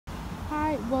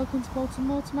Hi, welcome to Bolton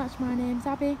Motor Match. My name's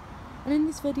Abby, and in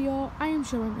this video I am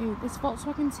showing you this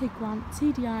Volkswagen Tiguan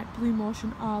TDI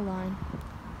BlueMotion R-Line.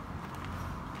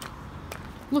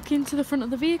 Looking to the front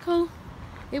of the vehicle,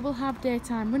 it will have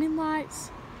daytime running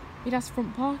lights, it has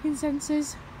front parking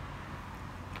sensors,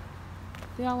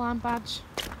 the R-Line badge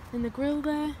in the grille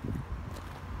there.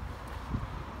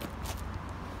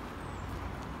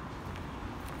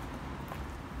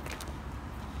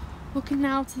 Looking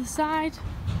now to the side,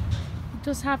 it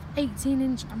does have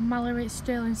 18-inch Mallory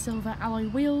sterling silver alloy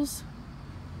wheels.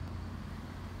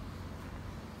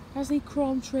 Has the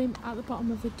chrome trim at the bottom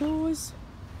of the doors,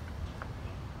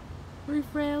 roof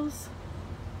rails.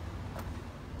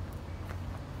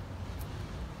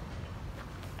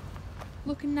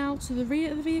 Looking now to the rear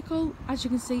of the vehicle, as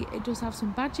you can see it does have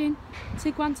some badging.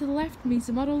 Tiguan to the left means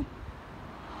the model.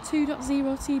 2.0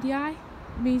 TDI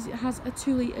means it has a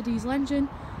 2-litre diesel engine.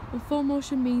 And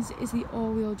 4Motion means it is the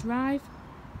all-wheel drive.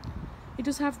 It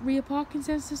does have rear parking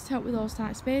sensors to help with those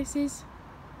tight spaces.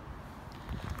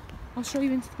 I'll show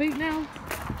you into the boot now.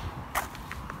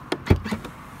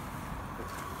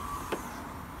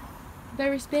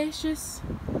 Very spacious,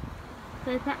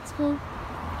 very practical.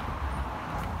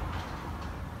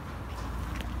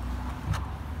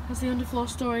 Has the underfloor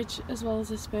storage as well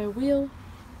as a spare wheel.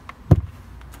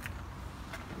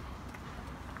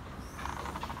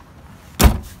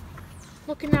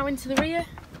 Looking now into the rear,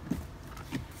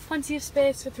 plenty of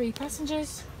space for 3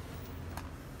 passengers.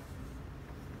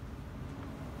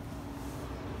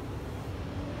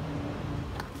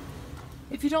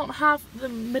 If you don't have the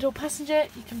middle passenger,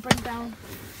 you can bring down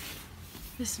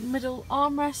this middle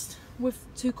armrest with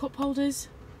 2 cup holders.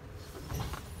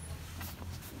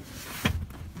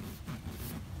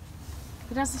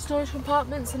 It has the storage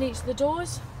compartments in each of the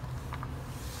doors,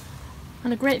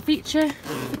 and a great feature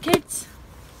for kids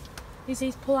is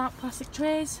these pull-out plastic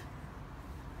trays.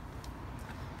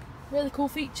 Really cool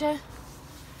feature,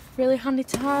 really handy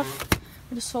to have.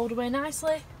 They just fold away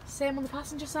nicely. Same on the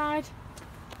passenger side.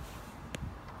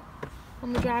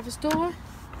 On the driver's door,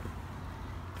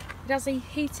 it has a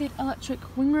heated electric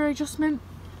wing mirror adjustment,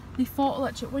 the 4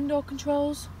 electric window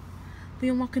controls, the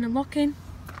unlocking and locking,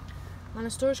 and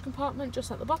a storage compartment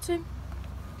just at the bottom.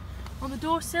 On the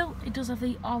door sill, it does have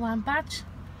the R-Line badge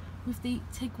with the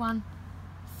Tiguan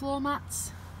floor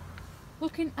mats.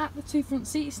 Looking at the 2 front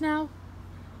seats now,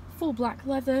 full black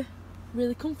leather,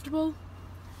 really comfortable,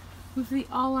 with the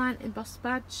R-Line embossed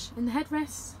badge in the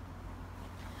headrests.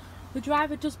 The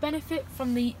driver does benefit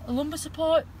from the lumbar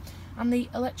support and the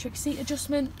electric seat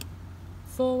adjustment,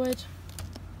 forward,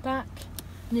 back,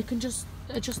 and you can just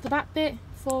adjust the back bit,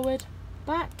 forward,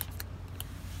 back.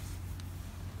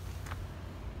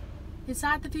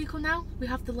 Inside the vehicle now, we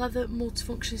have the leather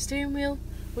multifunction steering wheel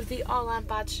with the R-Line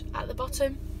badge at the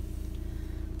bottom.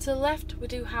 To the left we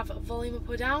do have volume up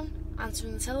or down,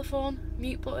 answering the telephone,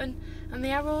 mute button, and the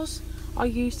arrows are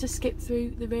used to skip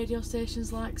through the radio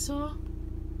stations like so.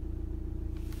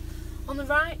 On the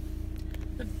right,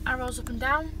 the arrows up and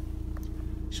down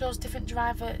shows different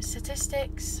driver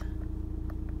statistics.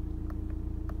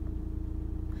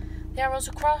 The arrows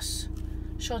across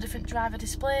show different driver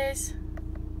displays.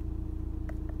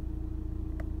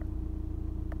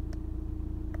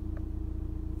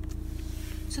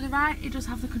 To the right, it does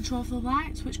have the control for the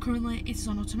lights, which currently it is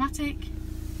on automatic.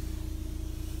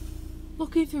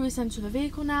 Looking through the centre of the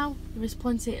vehicle now, there is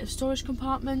plenty of storage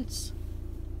compartments,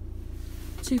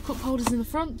 2 cup holders in the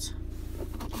front.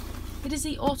 It is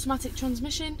the automatic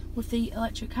transmission with the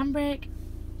electric handbrake.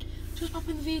 Just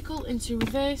popping the vehicle into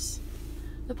reverse,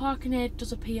 the parking aid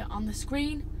does appear on the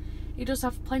screen. It does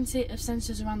have plenty of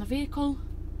sensors around the vehicle,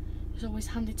 it's always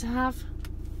handy to have.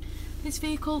 This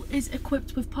vehicle is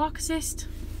equipped with park assist.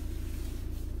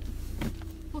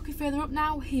 Looking further up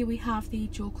now, here we have the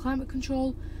dual climate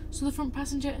control, so the front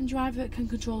passenger and driver can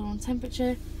control their own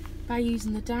temperature by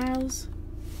using the dials.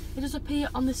 It does appear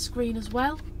on the screen as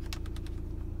well.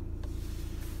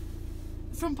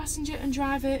 The front passenger and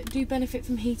driver do benefit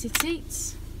from heated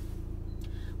seats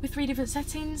with 3 different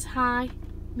settings: high,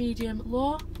 medium,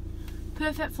 low,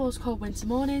 perfect for those cold winter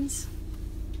mornings.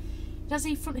 It has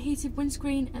the front heated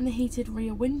windscreen and the heated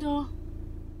rear window.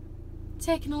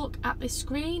 Taking a look at this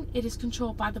screen, it is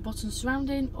controlled by the buttons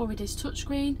surrounding, or it is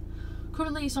touchscreen.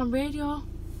 Currently it's on radio.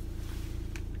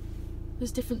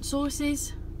 There's different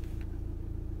sources.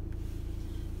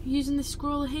 Using this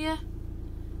scroller here,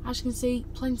 as you can see,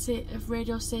 plenty of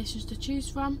radio stations to choose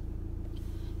from.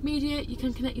 Media, you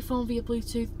can connect your phone via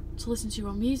Bluetooth to listen to your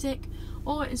own music,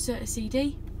 or insert a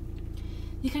CD.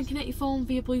 You can connect your phone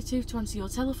via Bluetooth to answer your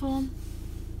telephone.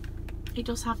 It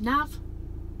does have nav.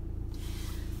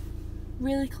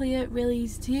 really clear, really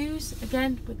easy to use.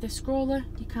 Again, with this scroller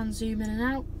you can zoom in and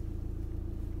out.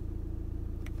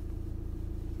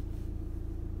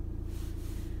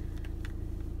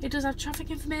 It does have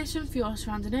traffic information for your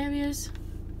surrounding areas.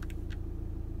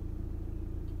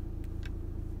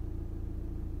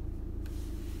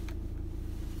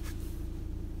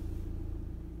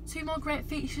 Two more great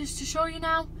features to show you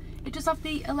now. It does have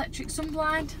the electric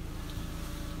sunblind.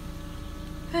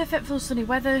 Perfect for sunny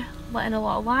weather, letting a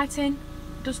lot of light in.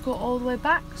 It does go all the way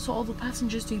back, so all the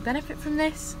passengers do benefit from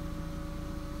this.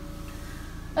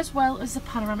 As well as the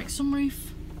panoramic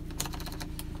sunroof.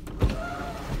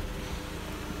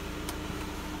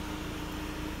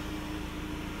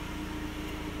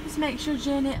 This makes your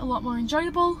journey a lot more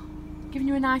enjoyable, giving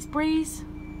you a nice breeze.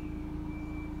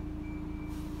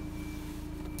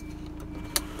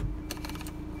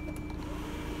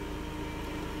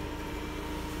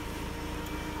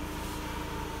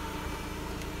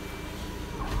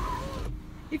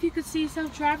 If you could see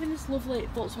yourself driving this lovely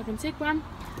Volkswagen Tiguan,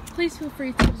 please feel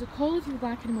free to give us a call if you would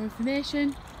like any more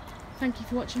information. Thank you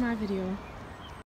for watching my video.